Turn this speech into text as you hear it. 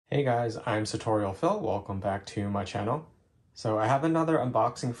Hey guys, I'm SartorialPhil. Welcome back to my channel. So I have another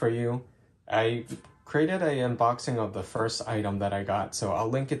unboxing for you. I created an unboxing of the first item that I got, so I'll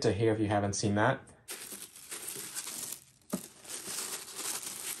link it to here if you haven't seen that.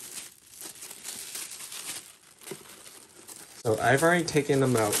 So I've already taken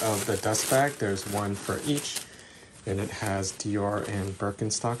them out of the dust bag. There's one for each, and it has Dior and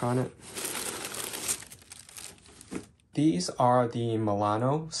Birkenstock on it. These are the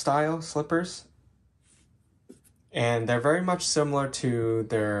Milano style slippers, and they're very much similar to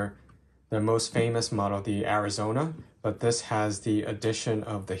their most famous model, the Arizona, but this has the addition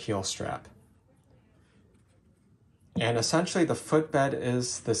of the heel strap. And essentially the footbed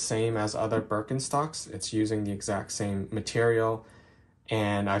is the same as other Birkenstocks. It's using the exact same material,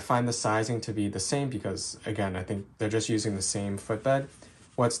 and I find the sizing to be the same because, again, I think they're just using the same footbed.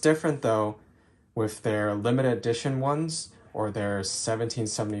 What's different though with their limited edition ones or their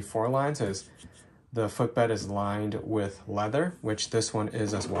 1774 lines is the footbed is lined with leather, which this one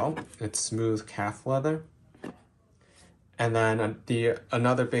is as well. It's smooth calf leather. And then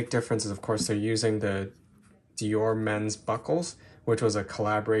another big difference is, of course, they're using the Dior men's buckles, which was a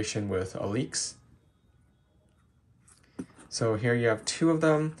collaboration with Alix. So here you have two of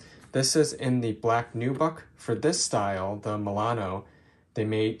them. This is in the black nubuck. For this style, the Milano, they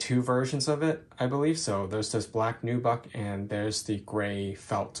made two versions of it, I believe. So there's this black nubuck and there's the gray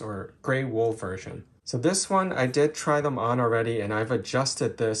felt or gray wool version. So this one, I did try them on already, and I've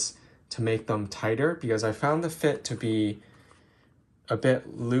adjusted this to make them tighter because I found the fit to be a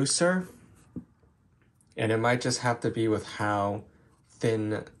bit looser. And it might just have to be with how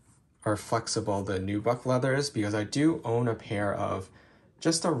thin or flexible the nubuck leather is, because I do own a pair of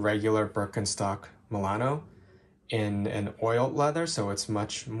just a regular Birkenstock Milano in an oiled leather, so it's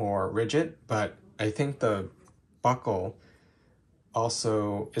much more rigid, but I think the buckle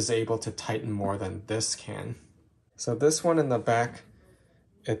also is able to tighten more than this can. So this one in the back,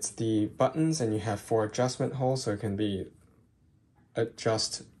 it's the buttons, and you have 4 adjustment holes, so it can be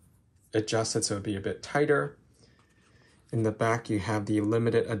adjusted so it'll be a bit tighter. In the back you have the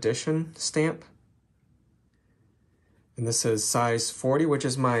limited edition stamp, and this is size 40, which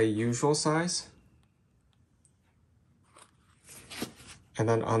is my usual size. And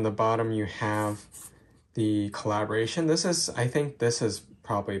then on the bottom you have the collaboration. I think this is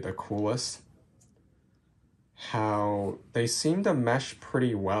probably the coolest. How they seem to mesh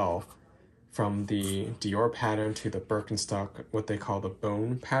pretty well from the Dior pattern to the Birkenstock, what they call the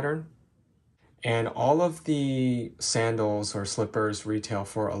bone pattern. And all of the sandals or slippers retail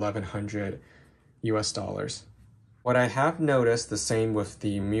for $1,100 US. What I have noticed, the same with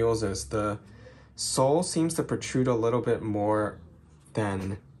the mules, is the sole seems to protrude a little bit more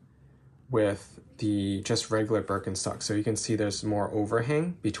than with the just regular Birkenstock. So you can see there's more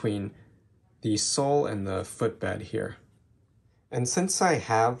overhang between the sole and the footbed here. And since I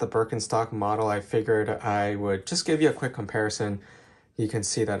have the Birkenstock model, I figured I would just give you a quick comparison. You can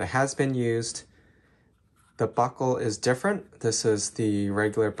see that it has been used. The buckle is different. This is the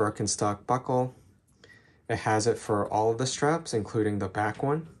regular Birkenstock buckle. It has it for all of the straps, including the back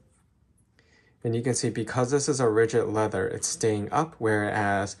one. And you can see because this is a rigid leather, it's staying up,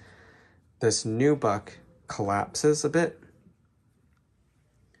 whereas this nubuck collapses a bit.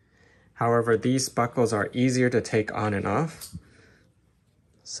 However, these buckles are easier to take on and off.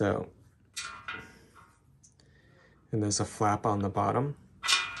 So, and there's a flap on the bottom.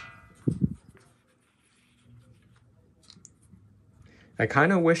 I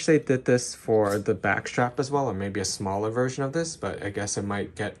kind of wish they did this for the back strap as well, or maybe a smaller version of this, but I guess it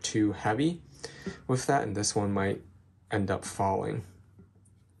might get too heavy with that, and this one might end up falling.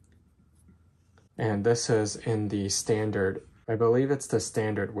 And this is in the standard, I believe it's the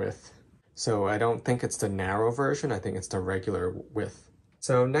standard width. So I don't think it's the narrow version, I think it's the regular width.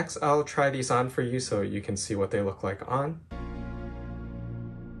 So next I'll try these on for you so you can see what they look like on.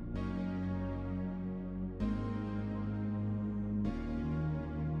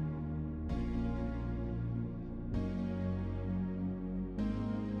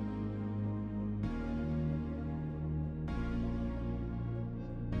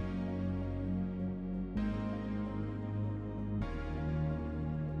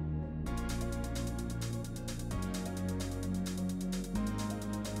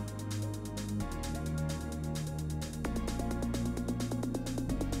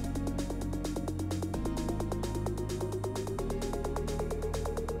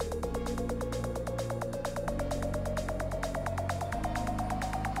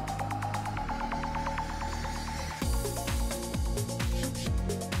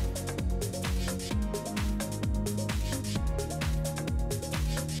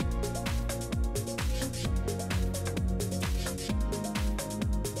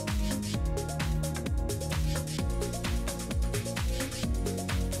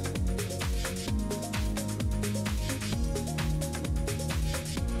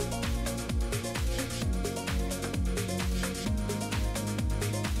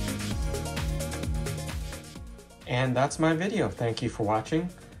 And that's my video. Thank you for watching.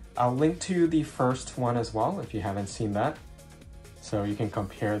 I'll link to the first one as well if you haven't seen that. So you can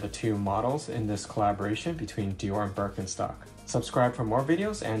compare the two models in this collaboration between Dior and Birkenstock. Subscribe for more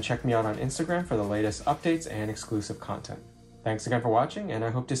videos and check me out on Instagram for the latest updates and exclusive content. Thanks again for watching, and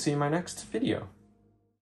I hope to see you in my next video.